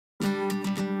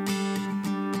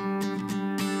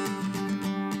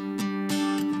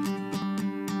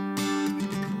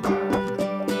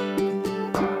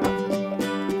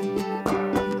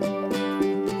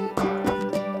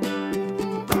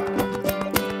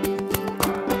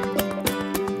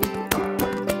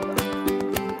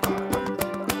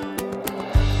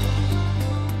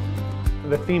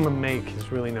theme of make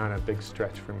is really not a big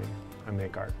stretch for me. I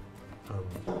make art.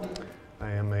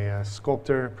 I am a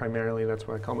sculptor, primarily, that's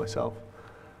what I call myself.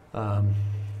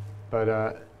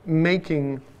 But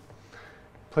making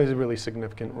plays a really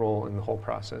significant role in the whole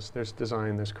process. There's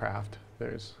design, there's craft,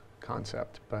 there's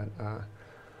concept, but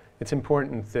it's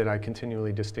important that I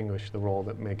continually distinguish the role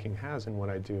that making has in what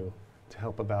I do to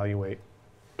help evaluate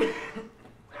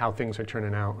how things are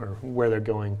turning out or where they're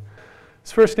going.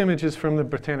 This first image is from the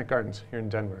Botanic Gardens here in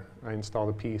Denver. I installed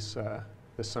a piece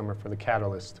this summer for the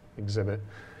Catalyst exhibit.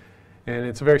 And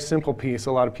it's a very simple piece.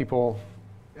 A lot of people,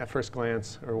 at first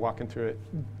glance, or walking through it,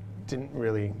 didn't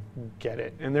really get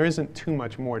it. And there isn't too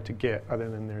much more to get other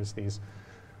than there's these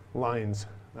lines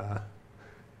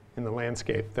in the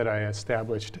landscape that I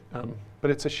established.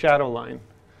 But it's a shadow line.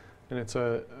 And it's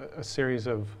a series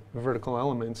of vertical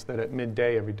elements that at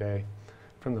midday every day,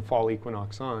 from the fall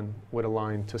equinox on, would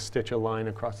align to stitch a line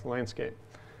across the landscape.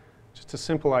 Just a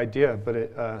simple idea, but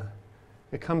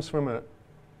it comes from a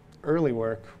early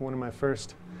work, one of my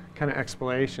first kind of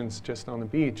explorations just on the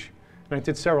beach. And I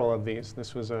did several of these.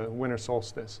 This was a winter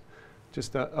solstice,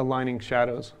 just aligning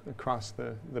shadows across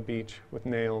the beach with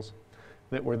nails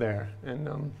that were there.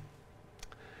 And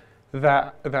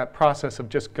that process of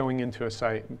just going into a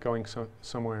site, going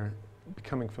somewhere,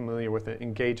 becoming familiar with it,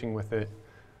 engaging with it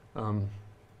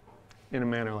in a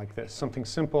manner like this. Something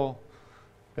simple,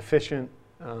 efficient,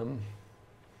 and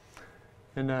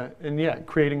yeah,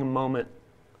 creating a moment.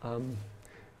 And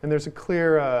there's a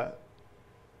clear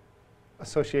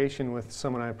association with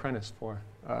someone I apprenticed for.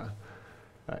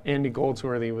 Andy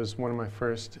Goldsworthy was one of my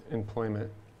first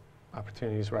employment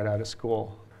opportunities right out of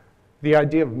school. The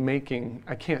idea of making,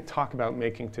 I can't talk about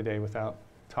making today without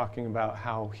talking about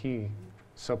how he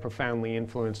so profoundly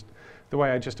influenced the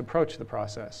way I just approached the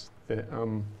process. That,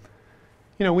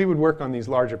 you know, we would work on these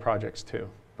larger projects too,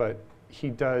 but he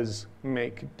does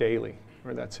make daily,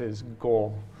 or that's his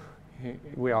goal.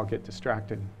 We all get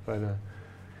distracted, but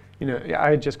you know,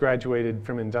 I had just graduated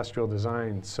from industrial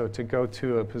design, so to go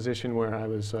to a position where I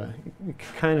was, you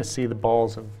could kind of see the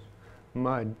balls of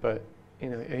mud, but you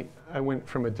know, I went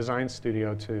from a design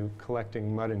studio to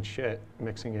collecting mud and shit,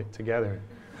 mixing it together,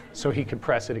 so he could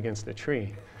press it against a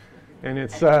tree, and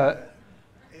it's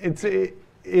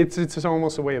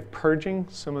almost a way of purging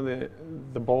some of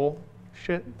the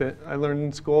bullshit that I learned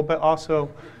in school, but also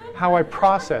how I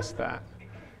processed that.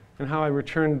 And how I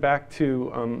returned back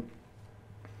to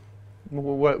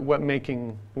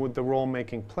what the role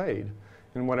making played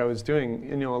and what I was doing.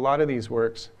 You know, a lot of these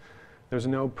works, there's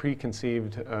no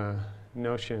preconceived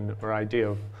notion or idea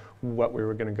of what we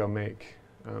were going to go make.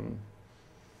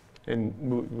 And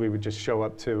we would just show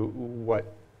up to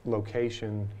what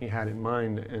location he had in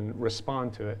mind and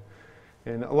respond to it.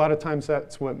 And a lot of times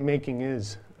that's what making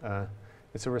is.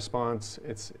 It's a response,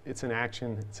 it's an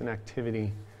action, it's an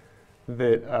activity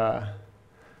that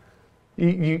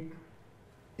it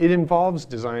involves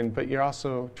design, but you're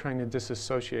also trying to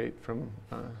disassociate from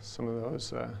some of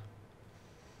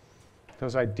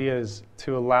those ideas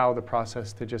to allow the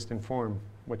process to just inform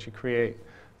what you create.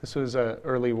 This was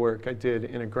early work I did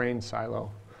in a grain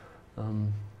silo.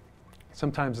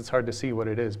 Sometimes it's hard to see what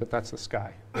it is, but that's the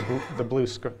sky. The blue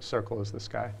circle is the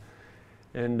sky.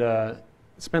 And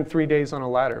spent 3 days on a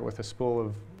ladder with a spool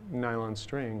of nylon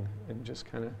string and just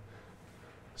kind of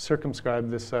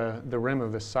circumscribed this, the rim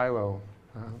of this silo,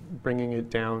 bringing it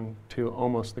down to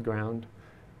almost the ground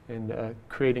and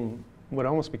creating what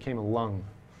almost became a lung.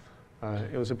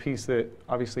 It was a piece that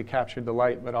obviously captured the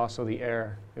light, but also the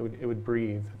air. It would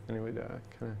breathe, and it would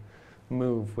kind of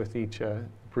move with each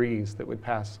breeze that would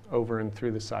pass over and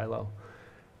through the silo.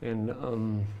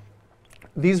 And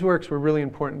these works were really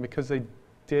important because they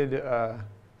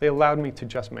allowed me to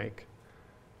just make.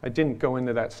 I didn't go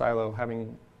into that silo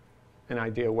having an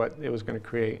idea what it was going to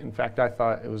create. In fact, I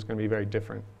thought it was going to be very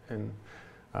different. And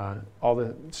all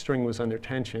the string was under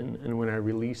tension, and when I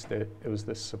released it, it was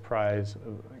this surprise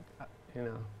of, like, you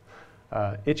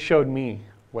know, it showed me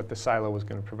what the silo was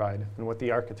going to provide and what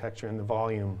the architecture and the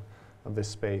volume of this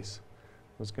space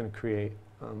was going to create.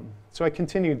 So I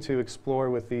continued to explore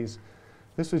with these.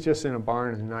 This was just in a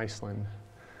barn in Iceland.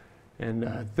 And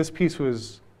this piece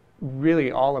was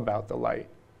really all about the light.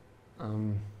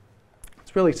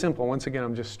 It's really simple. Once again,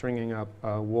 I'm just stringing up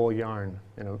wool yarn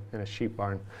in a sheep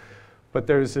barn. But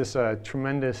there's this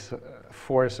tremendous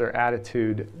force or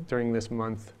attitude during this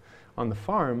month on the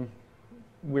farm.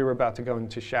 We were about to go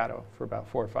into shadow for about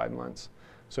 4 or 5 months.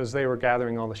 So as they were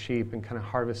gathering all the sheep and kind of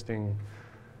harvesting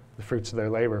the fruits of their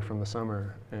labor from the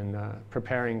summer and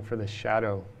preparing for this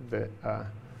shadow that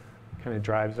kind of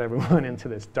drives everyone into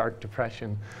this dark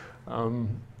depression,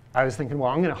 I was thinking,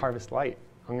 well, I'm going to harvest light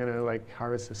I'm going to like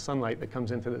harvest the sunlight that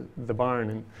comes into the barn,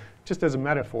 and just as a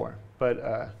metaphor.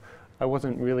 But I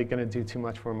wasn't really going to do too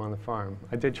much for him on the farm.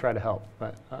 I did try to help,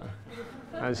 but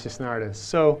I was just an artist.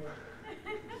 So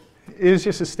it was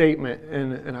just a statement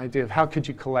and an idea of how could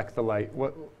you collect the light?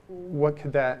 What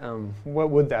could that, what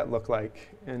would that look like?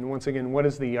 And once again, what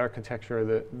is the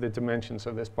architecture, the dimensions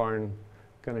of this barn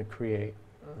going to create?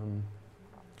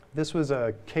 This was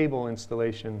a cable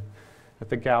installation at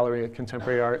the Gallery of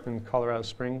Contemporary Art in Colorado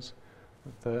Springs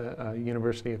at the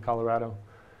University of Colorado.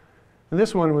 And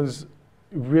this one was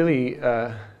really,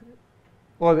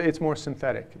 well, it's more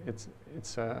synthetic. It's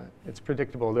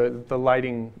predictable. The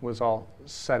lighting was all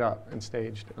set up and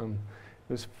staged. It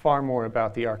was far more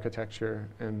about the architecture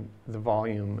and the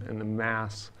volume and the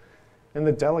mass and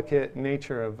the delicate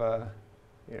nature of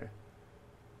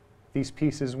these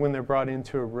pieces when they're brought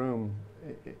into a room.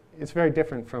 It's very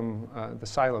different from the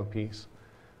silo piece,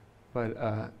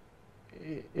 but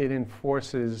it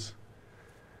enforces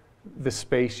the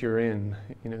space you're in.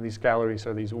 You know, these galleries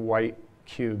are these white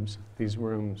cubes, these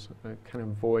rooms, kind of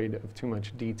void of too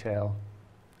much detail,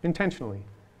 intentionally.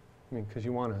 I mean, because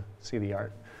you want to see the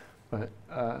art. But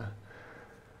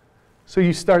so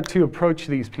you start to approach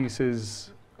these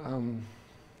pieces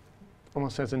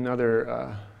almost as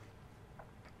another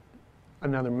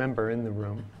member in the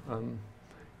room.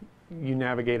 You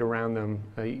navigate around them.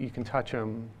 You can touch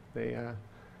them.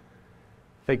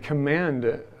 They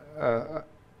command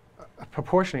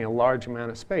proportionally a large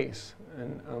amount of space,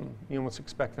 and you almost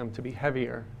expect them to be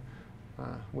heavier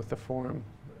with the form.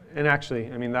 And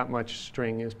actually, I mean, that much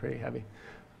string is pretty heavy,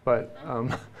 but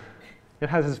it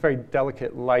has this very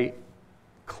delicate, light,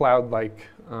 cloud-like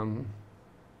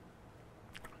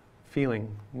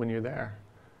feeling when you're there.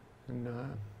 And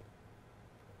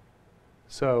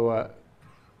so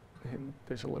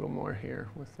there's a little more here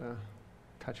with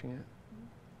touching it.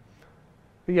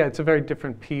 But yeah, it's a very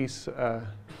different piece.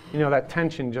 You know, that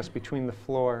tension just between the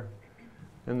floor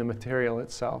and the material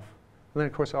itself. And then,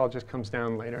 of course, it all just comes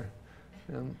down later.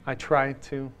 I try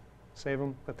to save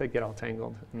them, but they get all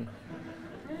tangled. And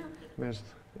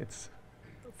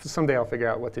someday I'll figure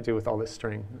out what to do with all this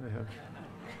string I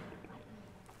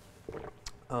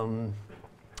have.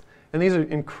 And these are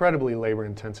incredibly labor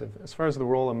intensive. As far as the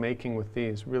role of making with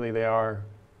these, really they are,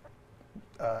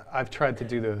 I've tried to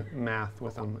do the math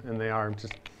with them, and they are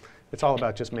just, it's all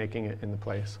about just making it in the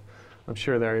place. I'm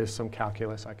sure there is some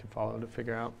calculus I could follow to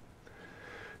figure out.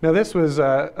 Now this was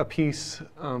a piece,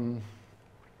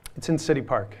 it's in City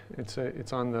Park.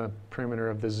 It's on the perimeter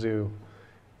of the zoo,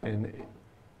 and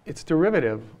it's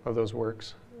derivative of those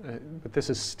works, but this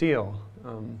is steel.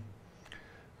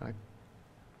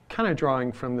 Kind of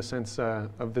drawing from the sense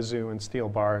of the zoo and steel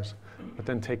bars, but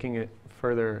then taking it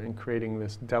further and creating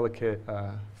this delicate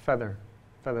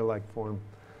feather-like form.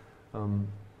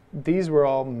 These were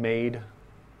all made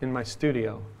in my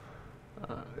studio.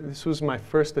 This was my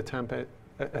first attempt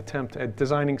at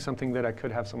designing something that I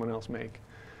could have someone else make.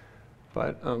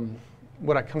 But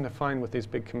what I come to find with these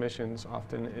big commissions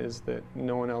often is that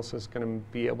no one else is going to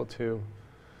be able to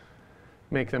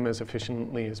make them as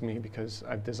efficiently as me, because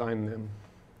I've designed them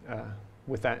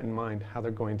with that in mind, how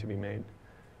they're going to be made.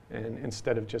 And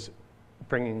instead of just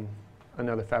bringing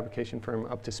another fabrication firm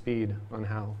up to speed on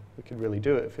how we could really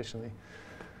do it efficiently,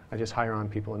 I just hire on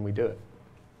people and we do it.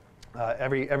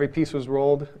 Every piece was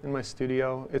rolled in my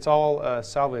studio. It's all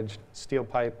salvaged steel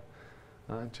pipe,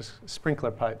 just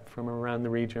sprinkler pipe from around the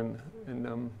region.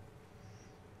 And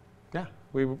yeah,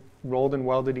 we rolled and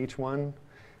welded each one.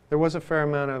 There was a fair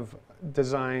amount of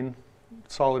design,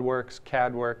 SolidWorks,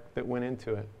 CAD work that went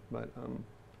into it, but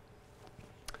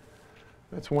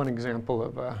that's one example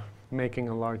of making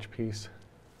a large piece.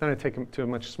 Then I take them to a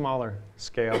much smaller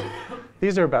scale.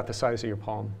 These are about the size of your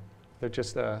palm. They're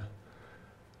just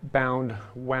bound,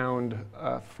 wound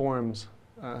forms,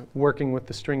 working with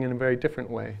the string in a very different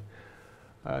way.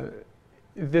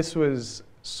 This was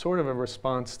sort of a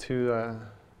response to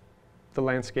the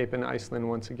landscape in Iceland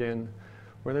once again,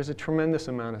 where there's a tremendous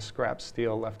amount of scrap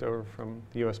steel left over from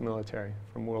the US military,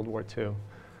 from World War II.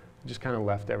 Just kind of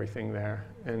left everything there.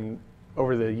 And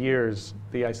over the years,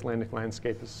 the Icelandic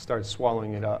landscape has started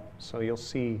swallowing it up. So you'll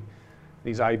see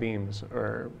these I-beams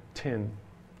or tin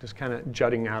just kind of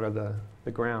jutting out of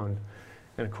the ground.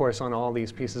 And of course, on all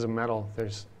these pieces of metal,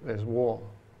 there's wool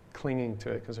clinging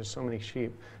to it because there's so many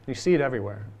sheep. And you see it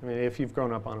everywhere. I mean, if you've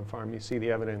grown up on a farm, you see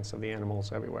the evidence of the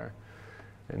animals everywhere.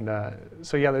 And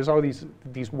so yeah, there's all these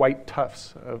white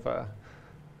tufts of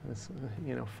this,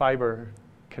 fiber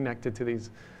connected to these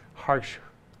harsh,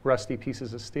 rusty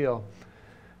pieces of steel.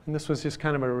 And this was just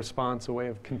kind of a response, a way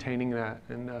of containing that,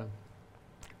 and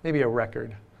maybe a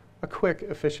record a quick,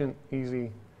 efficient,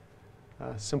 easy,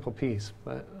 simple piece.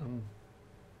 But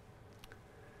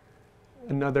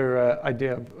another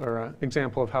idea or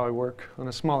example of how I work on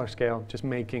a smaller scale, just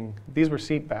making, these were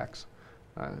seat backs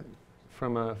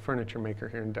from a furniture maker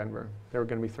here in Denver. They were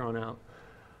going to be thrown out.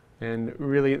 And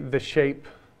really the shape,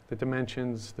 the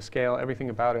dimensions, the scale, everything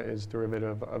about it is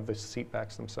derivative of the seat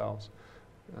backs themselves.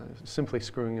 Simply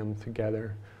screwing them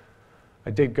together. I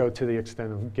did go to the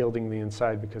extent of gilding the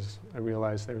inside because I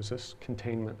realized there was this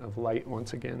containment of light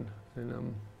once again,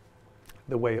 and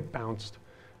the way it bounced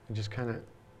and just kind of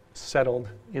settled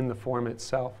in the form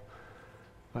itself.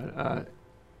 But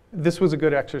this was a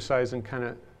good exercise in kind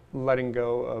of letting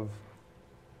go of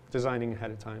designing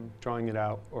ahead of time, drawing it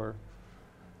out, or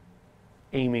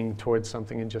aiming towards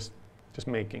something and just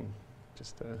making,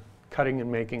 just cutting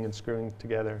and making and screwing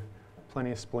together.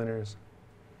 Plenty of splinters.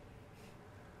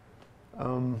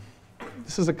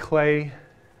 This is a clay,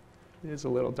 it is a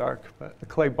little dark, but a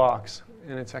clay box,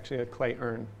 and it's actually a clay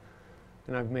urn.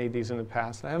 And I've made these in the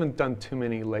past. I haven't done too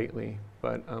many lately,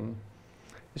 but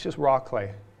it's just raw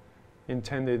clay,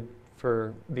 intended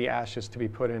for the ashes to be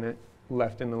put in it,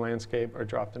 left in the landscape or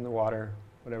dropped in the water,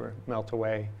 whatever, melt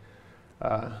away.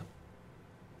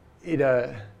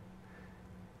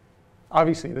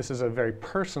 Obviously this is a very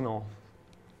personal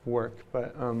work,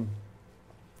 but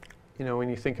you know, when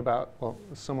you think about, well,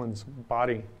 someone's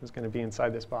body is going to be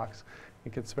inside this box,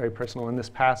 it gets very personal. In this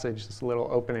passage, this little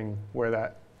opening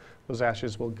where those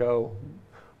ashes will go,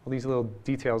 all these little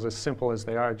details, as simple as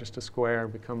they are, just a square,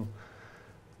 become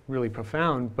really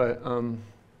profound, but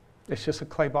it's just a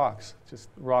clay box, just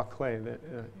raw clay, that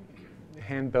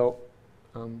hand-built.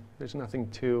 There's nothing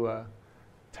too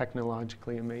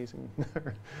technologically amazing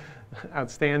or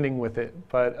outstanding with it,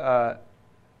 but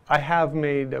I have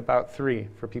made about 3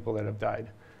 for people that have died.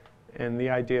 And the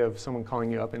idea of someone calling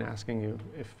you up and asking you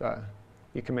if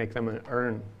you can make them an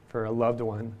urn for a loved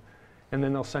one, and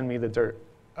then they'll send me the dirt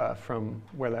from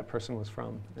where that person was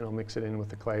from, and I'll mix it in with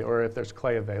the clay. Or if there's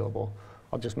clay available,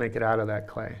 I'll just make it out of that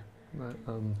clay. But,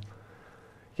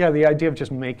 yeah, the idea of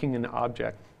just making an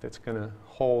object that's going to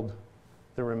hold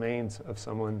the remains of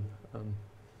someone,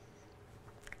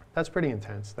 that's pretty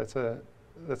intense. That's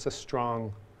a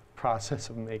strong process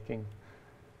of making.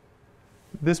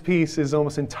 This piece is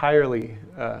almost entirely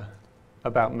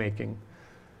about making.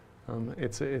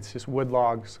 It's just wood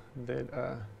logs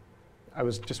that I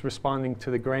was just responding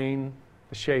to the grain,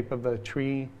 the shape of the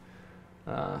tree,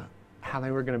 how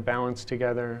they were going to balance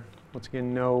together. Once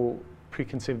again, no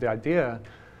preconceived idea.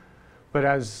 But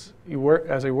as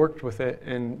I worked with it,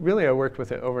 and really I worked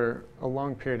with it over a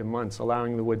long period of months,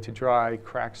 allowing the wood to dry,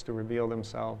 cracks to reveal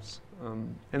themselves.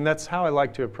 And that's how I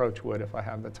like to approach wood if I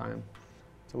have the time,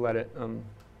 to let it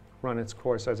run its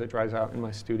course as it dries out in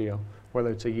my studio, whether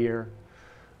it's a year.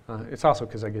 It's also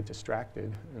because I get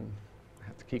distracted and I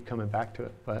have to keep coming back to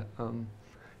it. But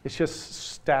it's just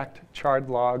stacked charred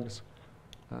logs.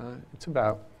 It's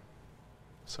about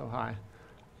so high.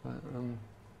 But,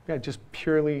 yeah, just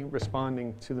purely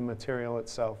responding to the material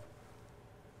itself.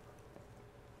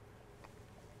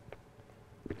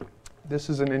 This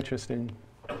is an interesting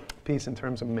piece in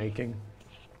terms of making.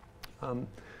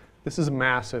 This is a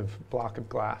massive block of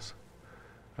glass.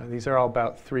 These are all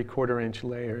about 3/4 inch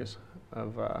layers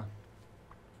of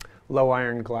low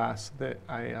iron glass that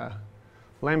I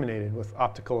laminated with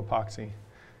optical epoxy.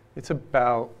 It's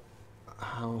about,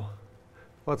 well,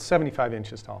 it's 75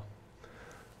 inches tall.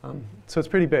 So it's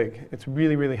pretty big. It's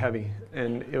really, really heavy.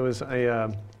 And it was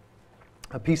a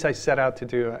piece I set out to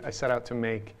do, I set out to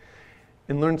make,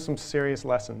 and learn some serious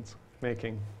lessons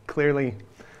making. Clearly,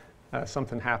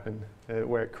 something happened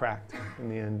where it cracked in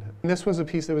the end. And this was a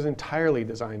piece that was entirely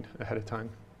designed ahead of time.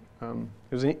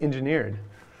 It was engineered.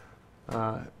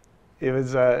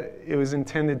 It was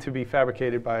intended to be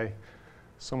fabricated by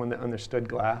someone that understood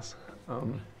glass.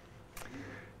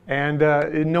 And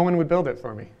no one would build it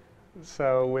for me.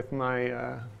 So with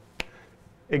my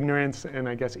ignorance and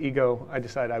I guess ego, I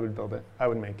decided I would build it. I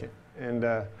would make it. And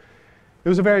it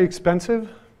was a very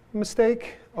expensive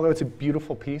mistake, although it's a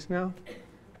beautiful piece now.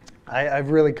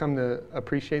 I've really come to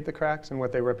appreciate the cracks and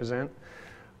what they represent.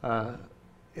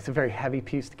 It's a very heavy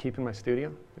piece to keep in my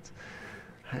studio.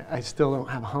 I still don't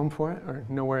have a home for it or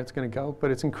know where it's going to go,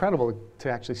 but it's incredible to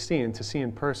actually see and to see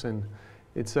in person.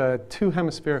 It's 2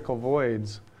 hemispherical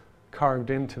voids carved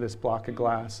into this block of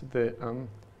glass that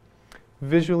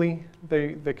visually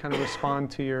they kind of respond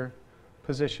to your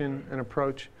position and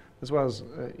approach, as well as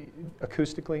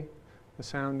acoustically. The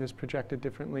sound is projected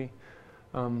differently.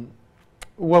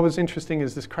 What was interesting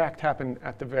is this crack happened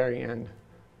at the very end,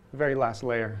 the very last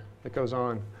layer that goes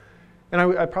on. And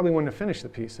I probably wouldn't have finished the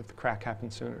piece if the crack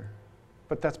happened sooner.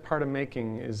 but that's part of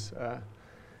making is,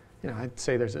 I'd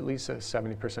say there's at least a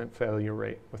 70% failure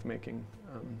rate with making.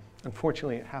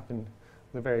 Unfortunately, it happened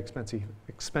with a very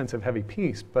expensive, heavy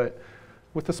piece, but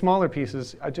with the smaller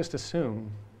pieces, I just assume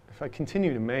if I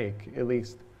continue to make, at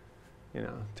least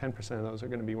 10% of those are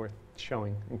going to be worth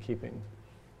showing and keeping.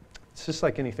 It's just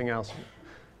like anything else.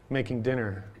 Making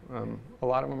dinner, a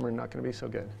lot of them are not going to be so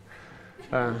good.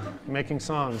 Making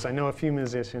songs, I know a few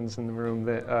musicians in the room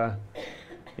that,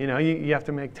 you have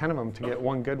to make 10 of them to get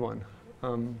one good one.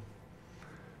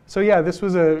 So yeah, this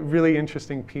was a really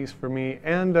interesting piece for me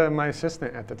and my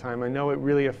assistant at the time. I know it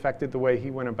really affected the way he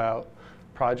went about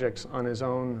projects on his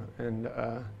own, and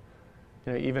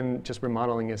even just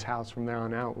remodeling his house from there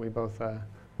on out. We both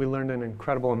we learned an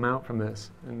incredible amount from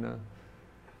this. And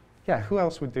yeah, who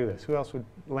else would do this? Who else would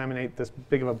laminate this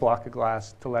big of a block of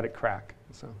glass to let it crack?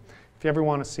 So if you ever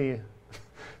want to see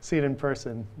it in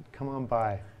person, come on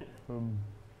by.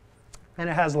 And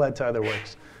it has led to other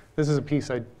works. This is a piece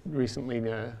I recently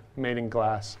made in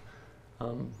glass.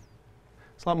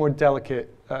 It's a lot more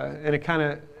delicate, and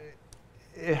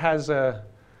it has a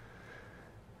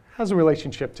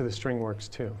relationship to the string works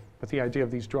too. But the idea of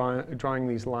these drawing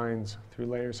these lines through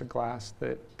layers of glass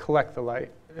that collect the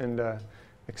light and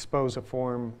expose a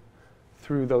form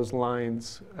through those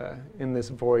lines in this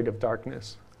void of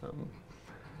darkness.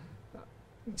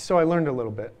 So I learned a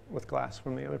little bit with glass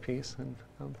from the other piece, and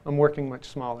I'm working much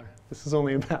smaller. This is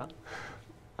only about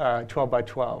 12 by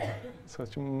 12, so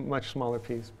it's a much smaller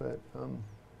piece, but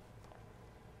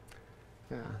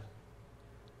yeah.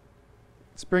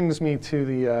 This brings me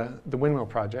to the windmill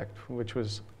project, which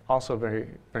was also very,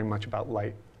 very much about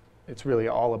light. It's really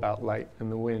all about light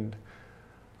and the wind.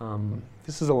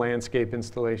 This is a landscape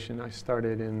installation I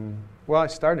started in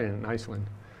Iceland.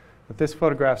 But this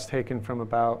photograph's taken from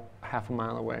about half a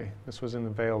mile away. This was in the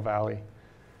Vale Valley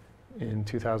in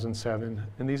 2007.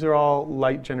 And these are all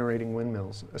light-generating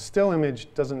windmills. A still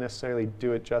image doesn't necessarily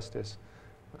do it justice.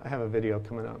 I have a video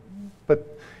coming up.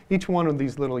 But each one of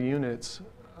these little units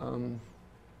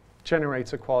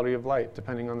generates a quality of light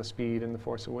depending on the speed and the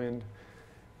force of wind.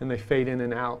 And they fade in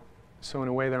and out. So in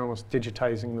a way, they're almost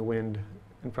digitizing the wind.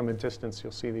 And from a distance,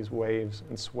 you'll see these waves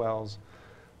and swells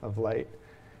of light.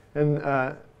 And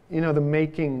the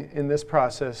making in this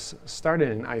process started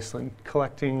in Iceland,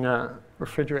 collecting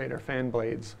refrigerator fan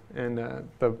blades and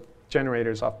the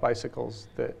generators off bicycles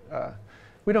that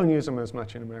we don't use them as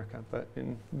much in America, but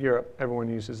in Europe, everyone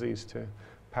uses these to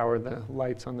power the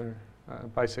lights on their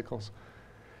bicycles.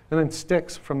 And then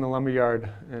sticks from the lumberyard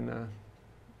and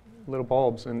little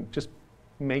bulbs, and just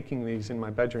making these in my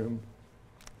bedroom,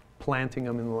 planting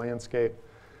them in the landscape.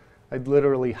 I'd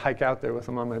literally hike out there with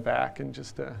them on my back and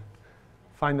just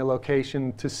find a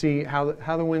location to see how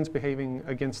the wind's behaving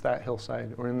against that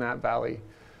hillside or in that valley,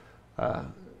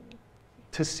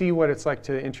 to see what it's like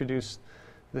to introduce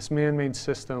this man-made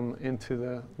system into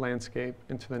the landscape,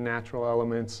 into the natural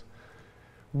elements,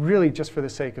 really just for the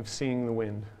sake of seeing the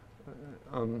wind.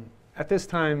 At this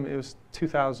time, it was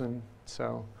 2000,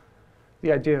 so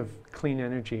the idea of clean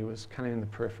energy was kind of in the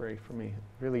periphery for me.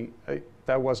 Really,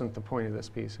 that wasn't the point of this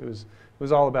piece. It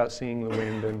was all about seeing the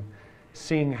wind and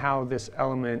seeing how this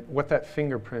element, what that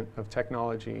fingerprint of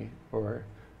technology or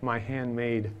my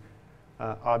handmade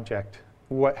object,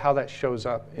 how that shows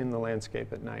up in the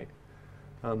landscape at night.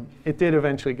 It did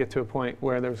eventually get to a point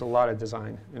where there was a lot of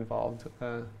design involved.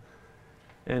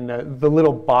 And the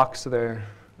little box there,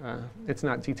 it's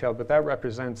not detailed, but that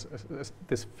represents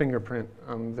this fingerprint,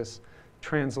 this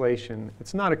translation.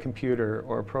 It's not a computer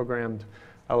or a programmed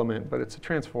element, but it's a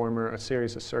transformer, a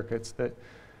series of circuits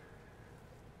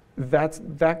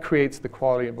that creates the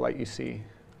quality of light you see,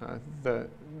 the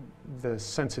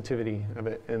sensitivity of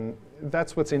it. And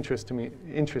that's what's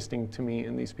interesting to me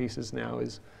in these pieces now,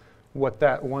 is what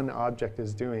that one object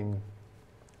is doing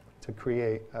to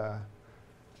create the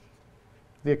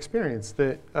experience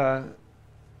that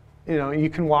you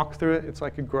can walk through it. It's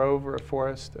like a grove or a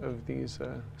forest of these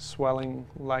swelling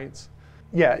lights.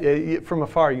 Yeah, from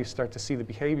afar you start to see the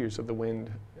behaviors of the wind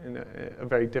in a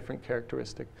very different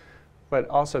characteristic. But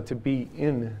also to be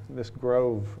in this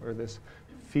grove or this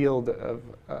field of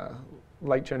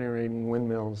light-generating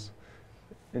windmills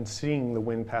and seeing the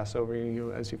wind pass over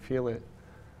you as you feel it.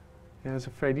 And I was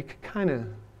afraid you could kind of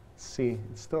see,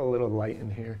 it's still a little light in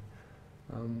here.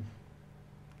 You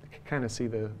could kind of see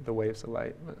the waves of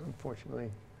light, but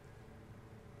unfortunately,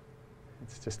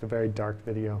 it's just a very dark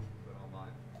video. Go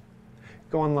online.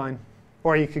 Go online.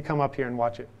 Or you could come up here and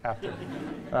watch it after.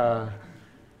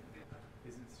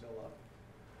 Is it still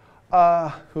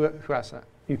up? Who asked that?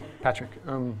 You, Patrick.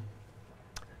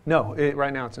 No,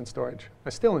 right now it's in storage. I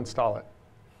still install it.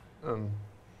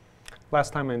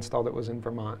 Last time I installed it was in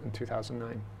Vermont in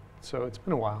 2009, so it's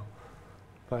been a while.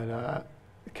 But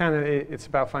it's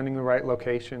about finding the right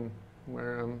location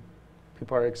where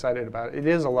people are excited about it. It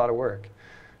is a lot of work.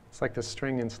 It's like the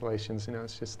string installations,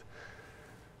 it's just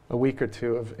a week or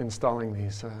two of installing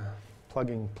these,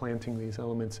 planting these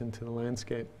elements into the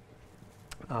landscape.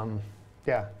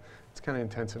 Yeah, it's kind of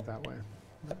intensive that way.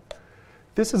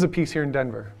 This is a piece here in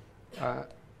Denver,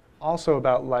 also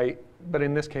about light, but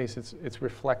in this case it's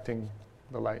reflecting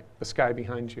the light, the sky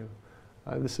behind you.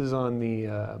 This is on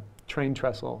the train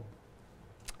trestle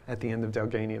at the end of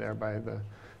Delgany there by the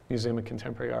Museum of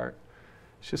Contemporary Art.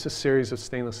 It's just a series of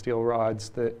stainless steel rods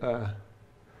that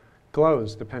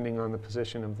glows depending on the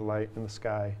position of the light in the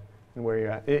sky and where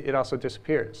you're at. It also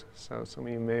disappears, so some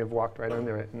of you may have walked right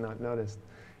under it and not noticed.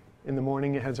 In the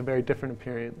morning it has a very different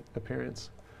appearance.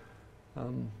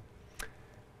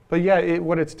 But yeah,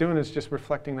 what it's doing is just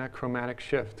reflecting that chromatic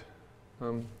shift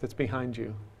that's behind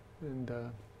you. And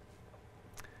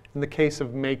in the case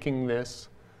of making this,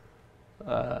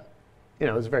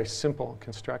 it's very simple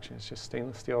construction. It's just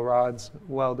stainless steel rods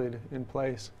welded in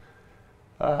place.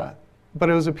 But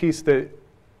it was a piece that,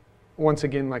 once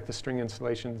again, like the string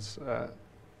installations,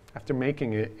 after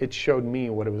making it, it showed me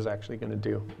what it was actually going to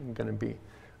do and going to be.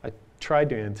 I tried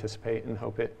to anticipate and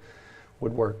hope it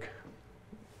would work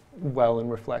well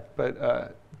and reflect,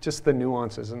 but just the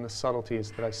nuances and the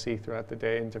subtleties that I see throughout the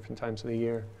day and different times of the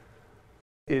year.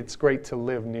 It's great to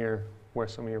live near where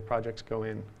some of your projects go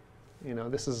in.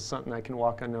 This is something I can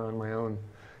walk under on my own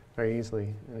very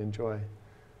easily and enjoy.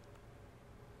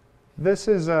 This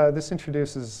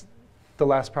introduces the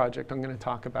last project I'm going to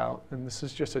talk about, and this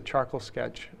is just a charcoal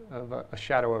sketch of a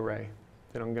shadow array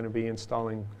that I'm going to be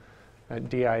installing at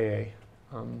DIA.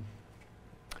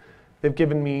 They've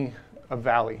given me a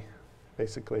valley,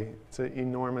 basically. It's an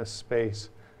enormous space.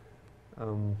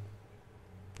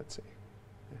 Let's see.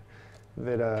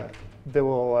 That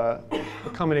will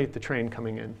accommodate the train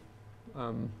coming in.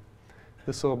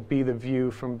 This will be the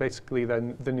view from basically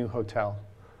the new hotel,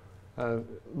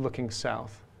 looking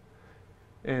south.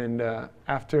 And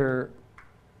after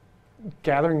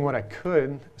gathering what I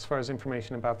could as far as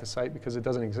information about the site, because it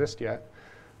doesn't exist yet,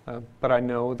 but I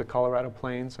know the Colorado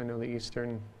Plains, I know the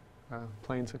eastern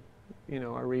plains,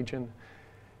 our region,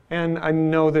 and I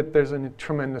know that there's a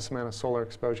tremendous amount of solar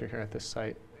exposure here at this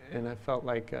site, and I felt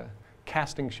like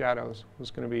casting shadows was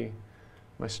going to be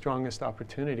my strongest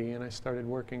opportunity, and I started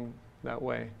working that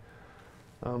way.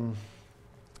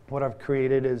 What I've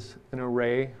created is an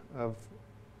array of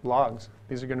logs.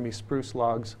 These are going to be spruce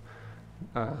logs,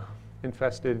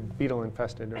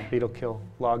 beetle-infested or beetle kill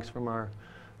logs from our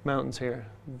mountains here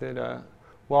that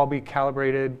will all be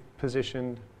calibrated,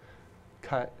 positioned,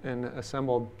 cut, and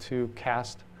assembled to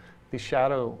cast these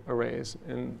shadow arrays.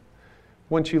 And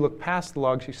once you look past the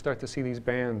logs, you start to see these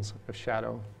bands of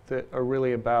shadow that are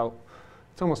really about,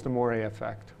 it's almost a moire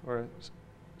effect or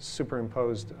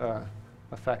superimposed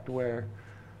effect where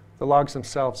the logs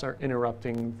themselves are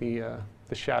interrupting the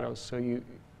shadows. So you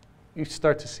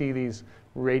start to see these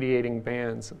radiating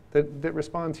bands that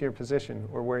respond to your position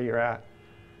or where you're at.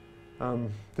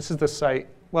 This is the site,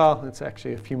 well, it's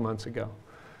actually a few months ago,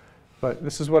 but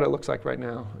this is what it looks like right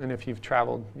now. And if you've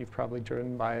traveled, you've probably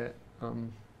driven by it.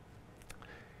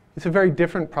 It's a very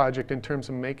different project in terms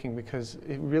of making because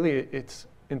it's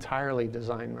entirely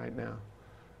design right now.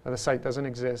 The site doesn't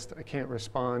exist. I can't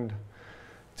respond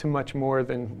to much more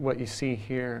than what you see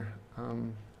here.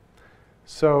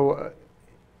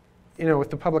 With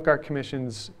the public art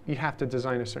commissions, you have to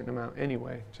design a certain amount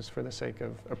anyway, just for the sake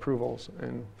of approvals.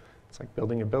 And it's like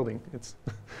building a building. It's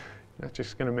not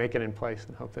just going to make it in place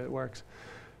and hope that it works.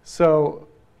 So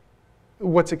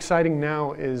what's exciting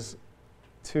now is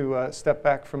to step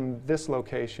back from this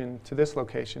location to this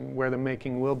location where the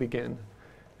making will begin.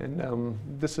 And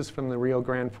this is from the Rio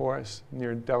Grande Forest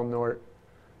near Del Norte,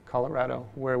 Colorado,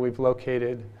 where we've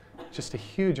located just a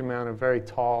huge amount of very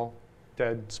tall,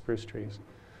 dead spruce trees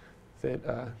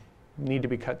that need to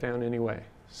be cut down anyway.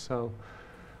 So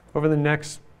over the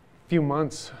next few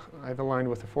months, I've aligned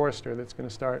with a forester that's going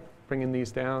to start bringing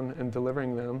these down and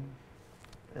delivering them.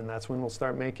 And that's when we'll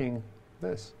start making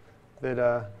this.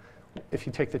 If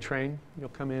you take the train, you'll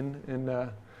come in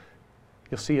and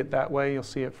you'll see it that way. You'll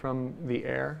see it from the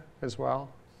air as well.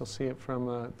 You'll see it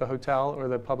from the hotel or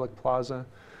the public plaza.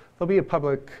 There'll be a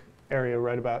public area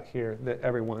right about here that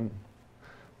everyone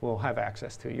will have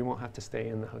access to. You won't have to stay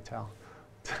in the hotel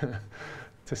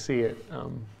to see it,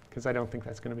 because I don't think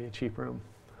that's going to be a cheap room.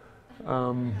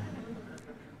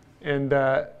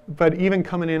 But even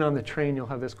coming in on the train, you'll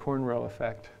have this corn row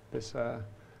effect. It's going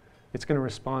to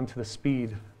respond to the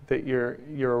speed that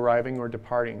you're arriving or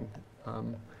departing.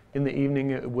 in the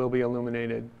evening it will be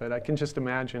illuminated, but I can just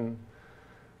imagine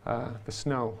the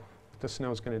snow, what the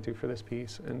snow is going to do for this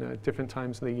piece, and different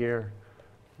times of the year.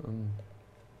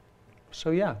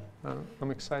 So yeah,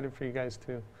 I'm excited for you guys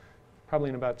to, probably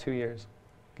in about 2 years,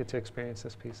 get to experience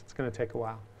this piece. It's going to take a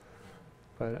while.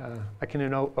 But I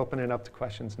can open it up to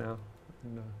questions now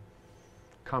and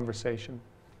conversation.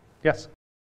 Yes?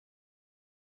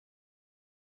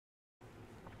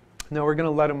 No, we're going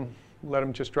to let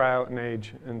them just dry out and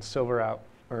age and silver out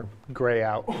or gray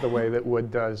out the way that wood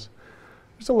does.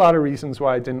 There's a lot of reasons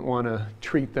why I didn't want to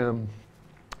treat them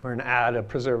or add a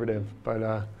preservative, but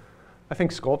I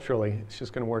think sculpturally it's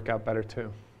just going to work out better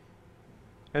too.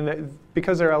 And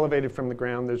because they're elevated from the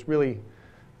ground, there's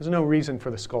no reason for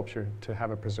the sculpture to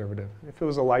have a preservative. If it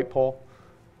was a light pole,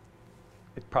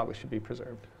 it probably should be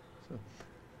preserved. So.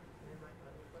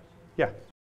 Yeah.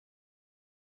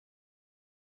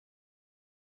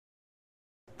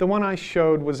 The one I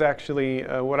showed was actually,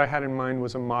 what I had in mind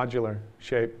was a modular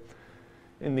shape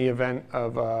in the event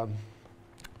of,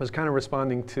 was kind of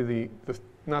responding to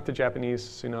not the Japanese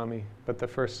tsunami, but the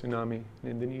first tsunami in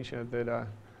Indonesia, that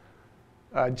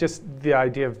just the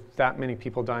idea of that many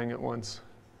people dying at once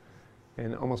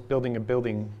and almost building a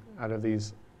building out of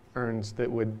these urns that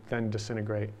would then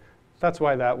disintegrate. That's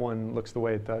why that one looks the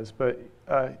way it does, but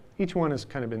each one has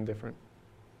kind of been different.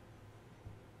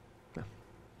 Yeah.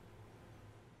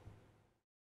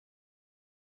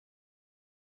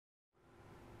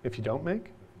 If you don't make?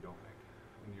 If you don't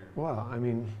make. Well, I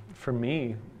mean, for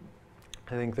me,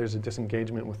 I think there's a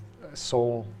disengagement with a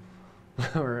soul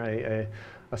or a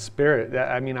spirit.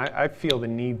 I mean, I feel the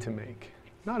need to make.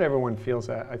 Not everyone feels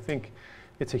that. I think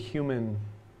it's a human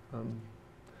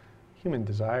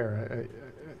desire,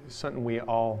 something we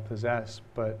all possess.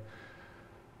 But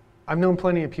I've known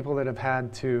plenty of people that have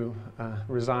had to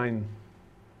resign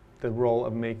the role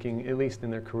of making, at least in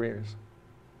their careers,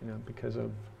 because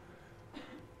of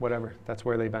whatever. That's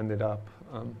where they've ended up.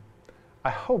 I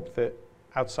hope that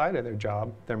outside of their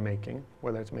job, they're making,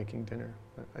 whether it's making dinner.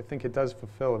 But I think it does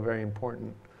fulfill a very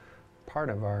important part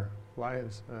of our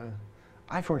lives.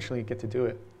 I fortunately get to do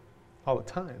it all the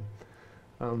time.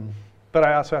 But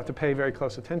I also have to pay very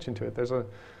close attention to it.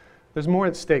 There's more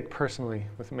at stake personally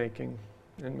with making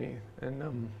in me.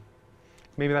 And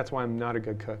maybe that's why I'm not a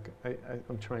good cook.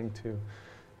 I'm trying to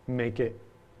make it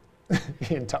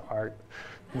into art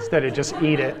instead of just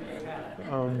eat it.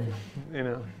 But,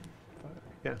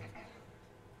 yeah.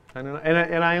 I don't know.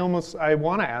 And I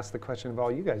want to ask the question of all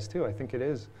you guys too. I think it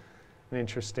is an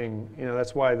interesting,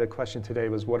 that's why the question today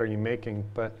was, what are you making?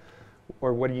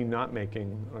 Or what are you not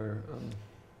making? Or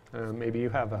maybe you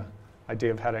have an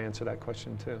idea of how to answer that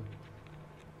question too.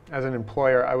 As an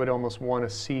employer, I would almost want to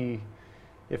see,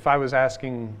 if I was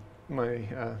asking my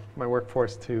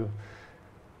workforce to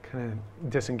kind of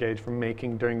disengage from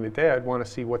making during the day, I'd want to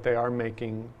see what they are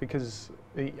making, because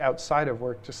outside of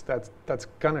work, just that's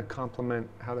going to complement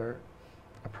how they're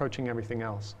approaching everything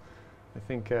else. I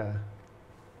think,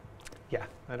 yeah,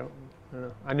 I don't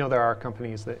know. I know there are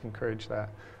companies that encourage that.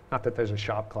 Not that there's a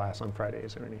shop class on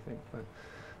Fridays or anything, but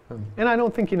and I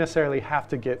don't think you necessarily have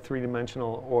to get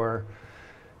three-dimensional or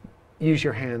use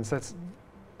your hands. That's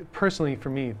personally for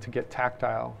me, to get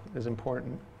tactile is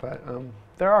important, but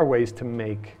there are ways to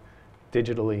make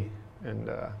digitally and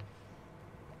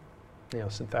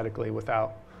synthetically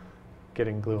without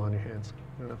getting glue on your hands.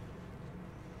 I don't know.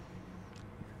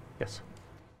 Yes.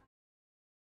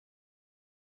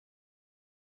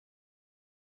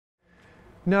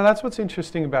 No, that's what's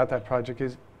interesting about that project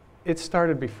is it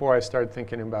started before I started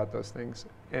thinking about those things.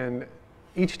 And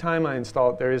each time I install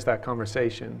it, there is that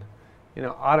conversation.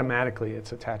 Automatically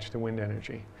it's attached to wind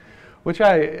energy, which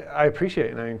I appreciate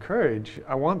and I encourage.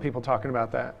 I want people talking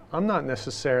about that. I'm not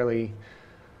necessarily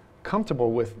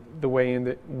comfortable with the way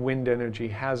wind energy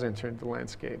has entered the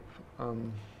landscape.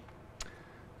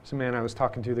 There's a man I was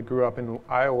talking to that grew up in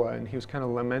Iowa, and he was kind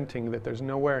of lamenting that there's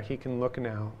nowhere he can look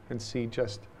now and see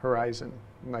just horizon,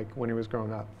 like when he was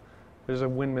growing up. There's a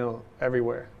windmill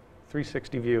everywhere,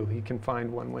 360 view. He can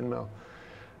find one windmill.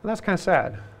 And that's kind of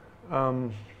sad.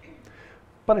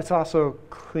 But it's also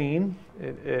clean.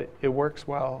 It works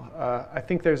well. I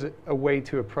think there's a way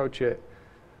to approach it.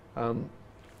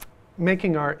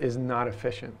 Making art is not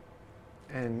efficient.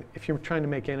 And if you're trying to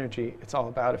make energy, it's all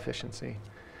about efficiency.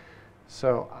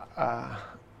 So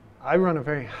I run a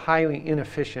very highly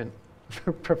inefficient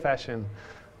profession.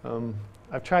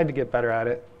 I've tried to get better at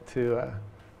it to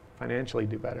financially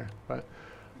do better, but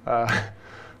I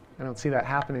don't see that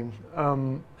happening.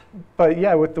 But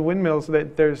yeah, with the windmills,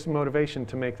 there's motivation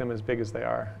to make them as big as they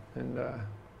are and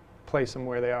place them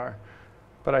where they are.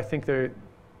 But I think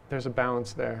there's a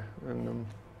balance there. And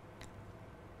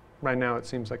right now it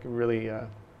seems like a really,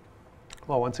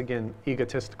 well, once again,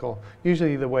 egotistical.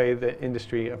 Usually the way the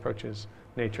industry approaches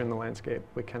nature and the landscape,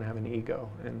 we kind of have an ego,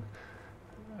 and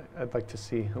I'd like to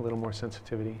see a little more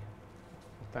sensitivity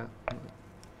with that.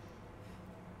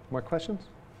 More questions?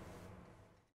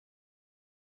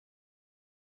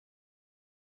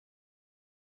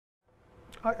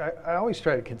 I always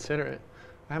try to consider it.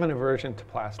 I have an aversion to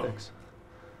plastics.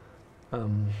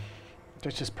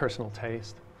 There's just personal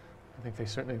taste. I think they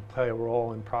certainly play a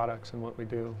role in products and what we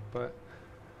do. But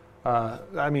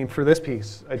I mean, for this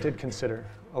piece, I did consider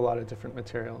a lot of different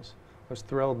materials. I was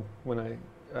thrilled when I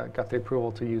got the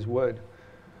approval to use wood.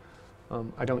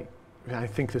 I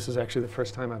think this is actually the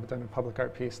first time I've done a public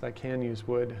art piece that I can use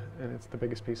wood, and it's the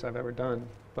biggest piece I've ever done.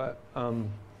 But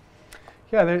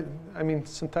yeah, I mean,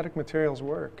 synthetic materials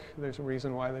work. There's a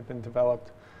reason why they've been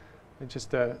developed. It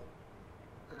just, I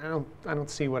don't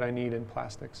see what I need in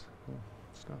plastics and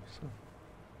stuff. So,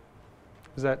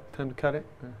 is that time to cut it?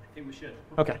 Or? I think we should.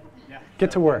 Okay. Yeah.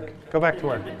 Get to work. Go back to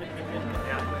work. Yeah.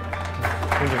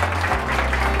 Thank you.